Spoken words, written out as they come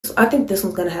So I think this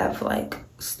one's gonna have like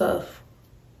stuff.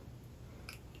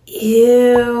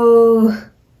 Ew.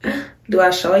 Do I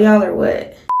show y'all or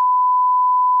what?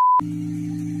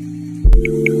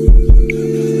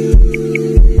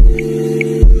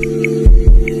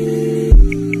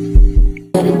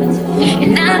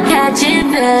 And I'm catching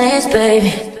feelings,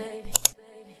 baby.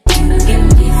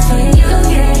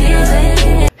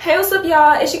 Hey, what's up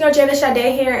y'all? It's your girl Jaida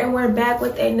Chadae here, and we're back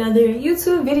with another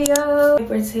YouTube video.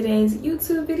 For today's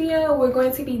YouTube video, we're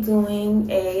going to be doing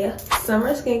a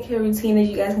summer skincare routine, as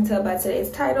you guys can tell by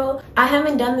today's title. I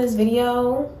haven't done this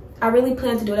video. I really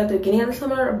planned to do it at the beginning of the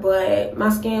summer, but my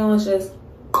skin was just,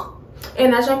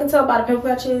 and as y'all can tell by the pimple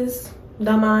patches,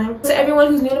 don't mind. To everyone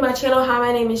who's new to my channel, hi,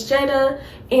 my name is Jaida,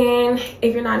 and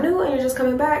if you're not new and you're just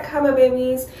coming back, hi my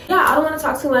babies. Yeah, I don't want to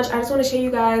talk too much. I just want to show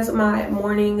you guys my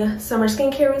morning summer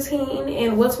skincare routine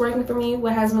and what's working for me,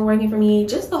 what hasn't been working for me,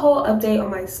 just the whole update on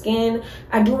my skin.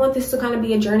 I do want this to kind of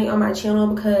be a journey on my channel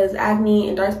because acne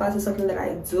and dark spots is something that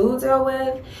I do deal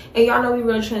with, and y'all know we're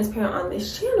real transparent on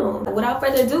this channel. Without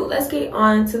further ado, let's get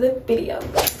on to the video.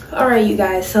 All right, you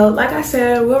guys, so like I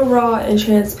said, we're raw and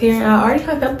transparent. I already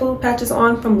have pimple patches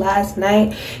on from last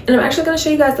night, and I'm actually going to show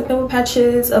you guys the pimple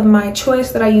patches of my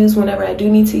choice that I use whenever I do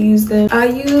need to use them. I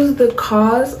use the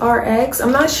Cause RX.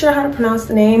 I'm not sure how to pronounce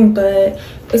the name, but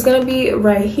it's going to be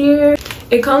right here.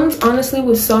 It comes honestly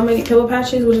with so many pimple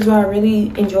patches, which is why I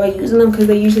really enjoy using them, because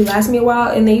they usually last me a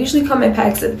while, and they usually come in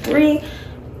packs of 3.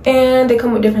 And they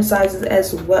come with different sizes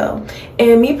as well.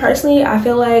 And me personally, I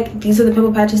feel like these are the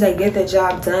pimple patches that get the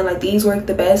job done. Like, these work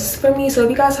the best for me. So if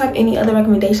you guys have any other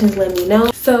recommendations, let me know.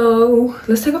 So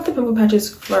let's take off the pimple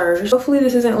patches first. Hopefully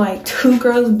this isn't like too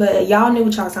gross, but y'all knew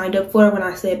what y'all signed up for when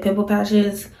I said pimple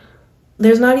patches.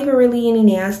 There's not even really any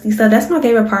nasty stuff. That's my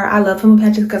favorite part. I love pimple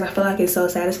patches because I feel like it's so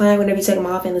satisfying whenever you take them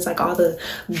off and it's like all the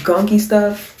gunky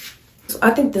stuff. So I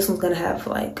think this one's gonna have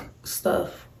like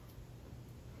stuff.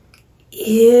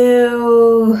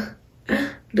 Ew.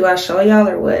 Do I show y'all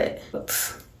or what?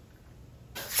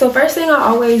 So first thing I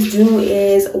always do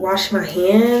is wash my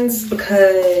hands,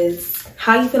 because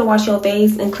how you finna wash your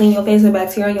face and clean your face with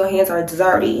bacteria on your hands are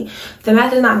dirty. The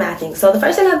math is not mathing. So the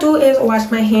first thing I do is wash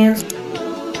my hands.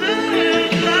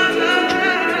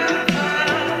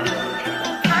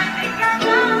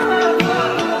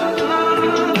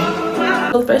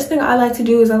 The first thing I like to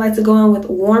do is I like to go in with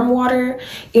warm water,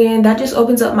 and that just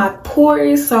opens up my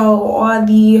pores, so all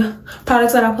the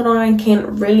products that I put on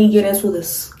can really get into the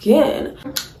skin.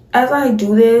 As I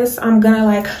do this, I'm gonna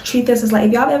like treat this as like,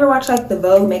 if y'all ever watch like the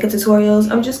Vogue makeup tutorials,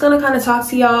 I'm just gonna kind of talk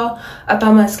to y'all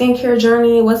about my skincare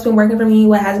journey, what's been working for me,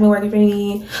 what hasn't been working for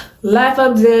me, life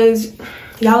updates.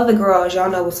 Y'all are the girls, y'all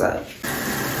know what's up.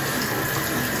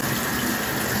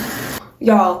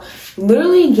 Y'all,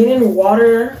 literally getting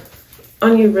water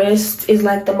on your wrist is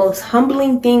like the most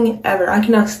humbling thing ever. I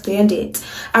cannot stand it.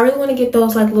 I really want to get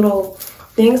those like little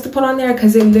things to put on there,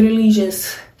 because it literally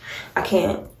just, I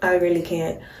can't. I really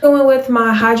can't. Going with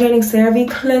my hydrating CeraVe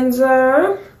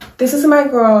cleanser. This is my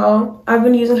girl. I've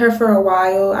been using her for a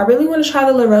while. I really want to try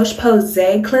the La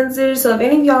Roche-Posay cleanser. So if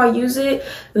any of y'all use it,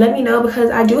 let me know,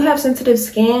 because I do have sensitive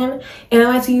skin and I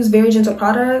like to use very gentle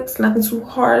products. Nothing too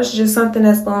harsh, just something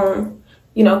that's gonna,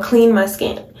 you know, clean my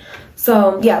skin.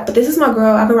 So yeah, but this is my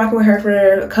girl. I've been rocking with her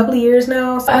for a couple of years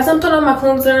now. So as I'm putting on my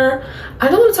cleanser, I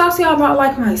don't want to talk to y'all about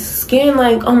like my skin.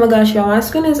 Like, oh my gosh, y'all, my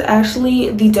skin is actually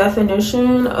the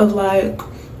definition of like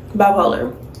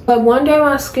bipolar. Like, one day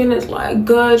my skin is like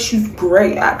good, she's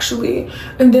great actually,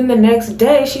 and then the next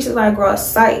day she's like, girl,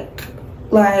 psych.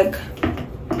 Like,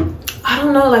 I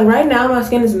don't know, like right now my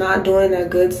skin is not doing that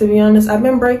good, to be honest. I've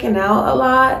been breaking out a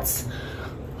lot.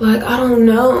 Like, I don't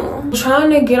know. I'm trying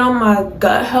to get on my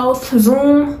gut health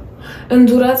Zoom and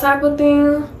do that type of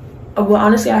thing. But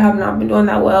honestly, I have not been doing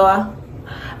that well.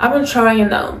 I've been trying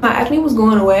though. My acne was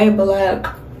going away, but like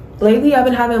lately I've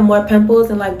been having more pimples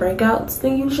and like breakouts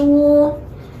than usual.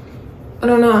 I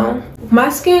don't know. My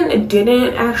skin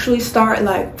didn't actually start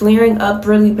like flaring up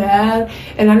really bad,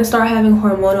 and I didn't start having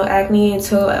hormonal acne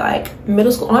until like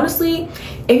middle school. Honestly,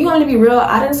 if you want to be real,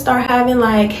 I didn't start having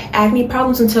like acne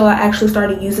problems until I actually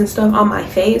started using stuff on my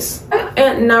face.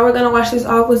 And now we're gonna wash this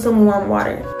off with some warm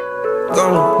water.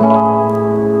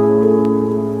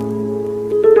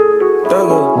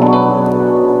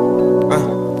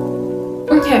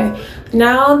 Okay,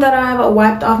 now that I've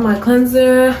wiped off my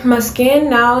cleanser, my skin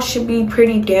now should be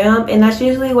pretty damp, and that's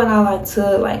usually when I like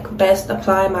to like best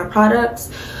apply my products.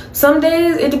 Some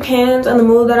days it depends on the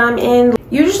mood that I'm in.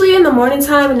 Usually in the morning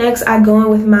time, next I go in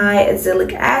with my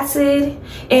azelaic acid,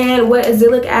 and what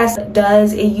azelaic acid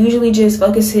does, it usually just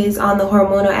focuses on the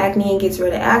hormonal acne and gets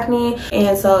rid of acne.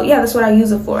 And so yeah, that's what I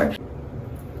use it for.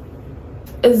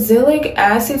 azelaic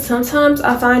acid, sometimes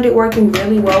I find it working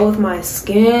really well with my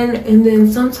skin, and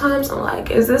then sometimes I'm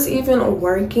like, is this even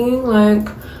working? Like,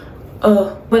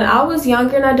 when I was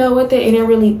younger and I dealt with it, it didn't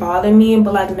really bother me,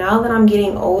 but like now that I'm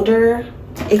getting older,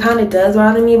 it kind of does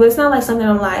bother me. But it's not like something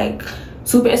I'm like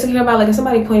super insecure about. Like if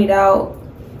somebody pointed out,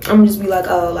 I'm gonna just be like,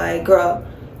 oh, like, girl,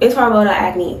 it's hormonal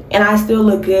acne and I still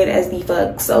look good as the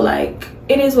fuck. So like,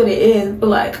 it is what it is. But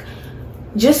like,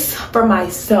 just for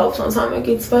myself, sometimes it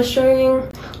gets frustrating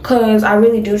because I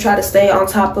really do try to stay on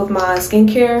top of my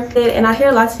skincare, and I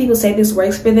hear lots of people say this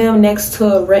works for them next to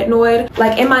retinoid.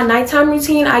 Like in my nighttime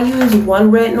routine, I use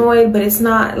one retinoid, but it's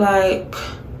not like,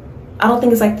 I don't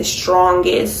think it's like the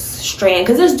strongest strand,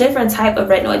 because there's different type of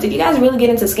retinoids. If you guys really get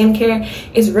into skincare,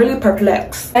 it's really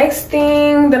perplexed. Next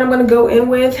thing that I'm gonna go in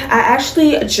with, I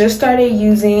actually just started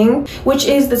using, which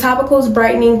is the Topicals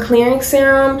Brightening Clearing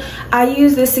Serum. I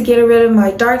use this to get rid of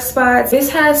my dark spots. This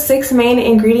has 6 main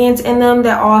ingredients in them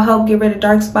that all help get rid of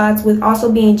dark spots with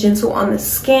also being gentle on the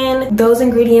skin. Those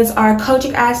ingredients are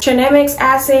kojic acid, tranexamic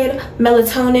acid,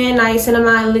 melatonin,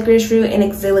 niacinamide, licorice root, and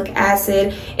oxalic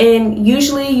acid. And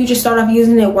usually you just start off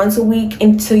using it once a week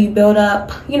until you build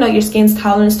up, you know, your skin's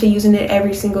tolerance to using it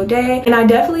every single day. And I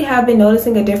definitely have been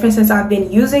noticing a difference since I've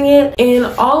been using it. And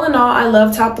all in all, I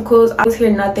love Topicals. I always hear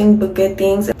nothing but good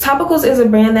things. Topicals is a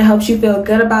brand that helps you feel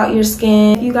good about your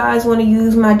skin. If you guys want to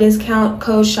use my discount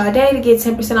code Chadae to get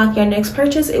 10% off your next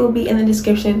purchase, it will be in the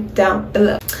description down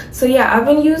below. So yeah, I've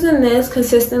been using this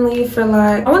consistently for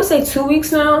like, I want to say 2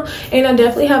 weeks now, and I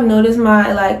definitely have noticed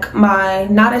my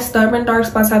not as stubborn dark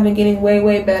spots have been getting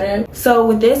way better. So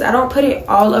with this, I don't put it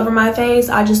all over my face,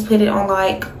 I just put it on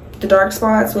like the dark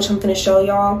spots, which I'm gonna show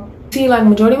y'all. See, like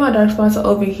majority of my dark spots are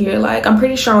over here. Like I'm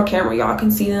pretty sure on camera y'all can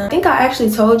see them. I think I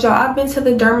actually told y'all I've been to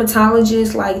the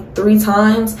dermatologist like 3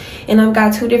 times, and I've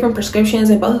got 2 different prescriptions,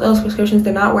 and both of those prescriptions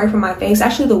did not work for my face.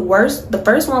 Actually the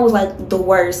first one was like the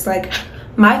worst. Like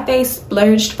my face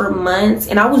splurged for months,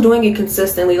 and I was doing it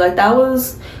consistently. Like that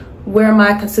was where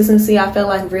my consistency, I felt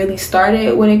like, really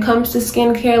started when it comes to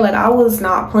skincare. Like I was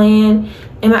not playing,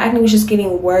 and my acne was just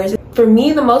getting worse. For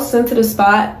me, the most sensitive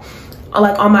spot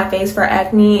like on my face for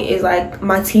acne is like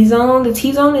my T-zone. The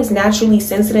T-zone is naturally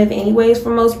sensitive anyways for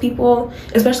most people,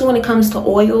 especially when it comes to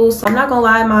oils. So I'm not gonna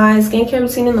lie, my skincare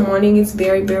routine in the morning is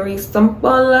very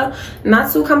simple,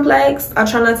 not too complex. I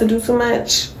try not to do too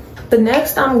much. The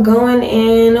next I'm going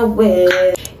in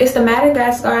with, it's the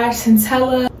Madagascar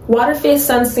Centella Water Fit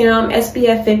Sun Serum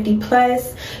SPF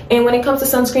 50+. And when it comes to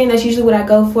sunscreen, that's usually what I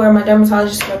go for. My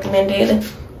dermatologist recommended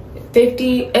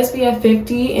SPF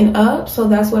 50 and up, so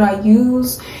that's what I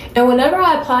use. And whenever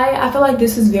I apply it, I feel like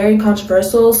this is very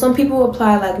controversial. Some people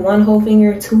apply like 1 whole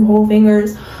finger, 2 whole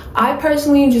fingers. I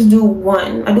personally just do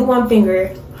 1. I do 1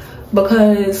 finger,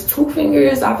 because 2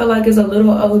 fingers I feel like is a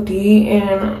little OD,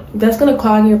 and that's gonna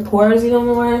clog your pores even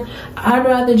more. I'd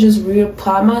rather just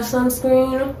reapply my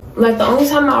sunscreen. Like the only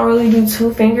time I really do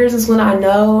 2 fingers is when I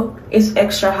know it's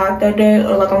extra hot that day,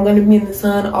 or like I'm gonna be in the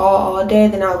sun all day,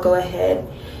 then I'll go ahead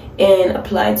and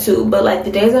apply 2. But like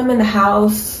the days I'm in the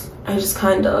house, I just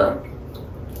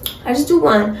do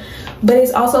 1. But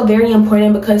it's also very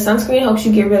important because sunscreen helps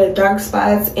you get rid of dark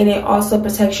spots, and it also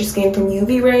protects your skin from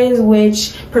UV rays,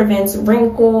 which prevents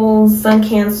wrinkles, sun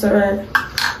cancer,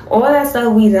 all that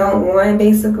stuff we don't want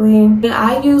basically. And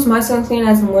I use my sunscreen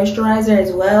as a moisturizer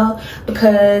as well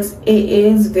because it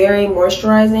is very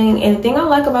moisturizing. And the thing I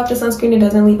like about the sunscreen, it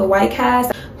doesn't leave a white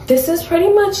cast. This is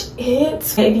pretty much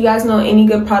it. If you guys know any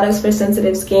good products for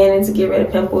sensitive skin and to get rid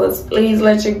of pimples, please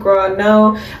let your girl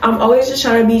know. I'm always just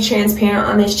trying to be transparent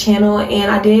on this channel,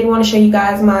 and I did want to show you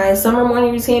guys my summer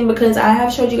morning routine because I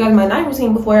have showed you guys my night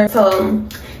routine before, so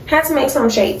had to make some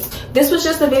shades. This was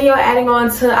just a video adding on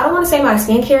to, I don't want to say my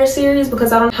skincare series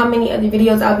because I don't know how many other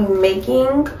videos I'll be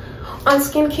making on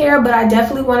skincare, but I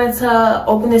definitely wanted to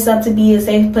open this up to be a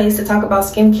safe place to talk about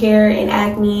skincare and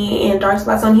acne and dark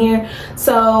spots on here.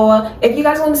 So if you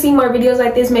guys want to see more videos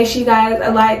like this, make sure you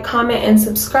guys like, comment, and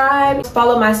subscribe.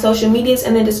 Follow my social medias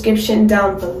in the description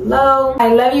down below.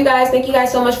 I love you guys. Thank you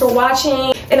guys so much for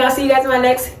watching, and I'll see you guys in my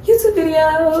next YouTube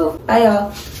video. Bye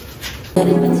y'all.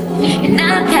 And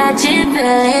I'm catching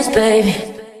feelings,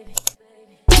 baby.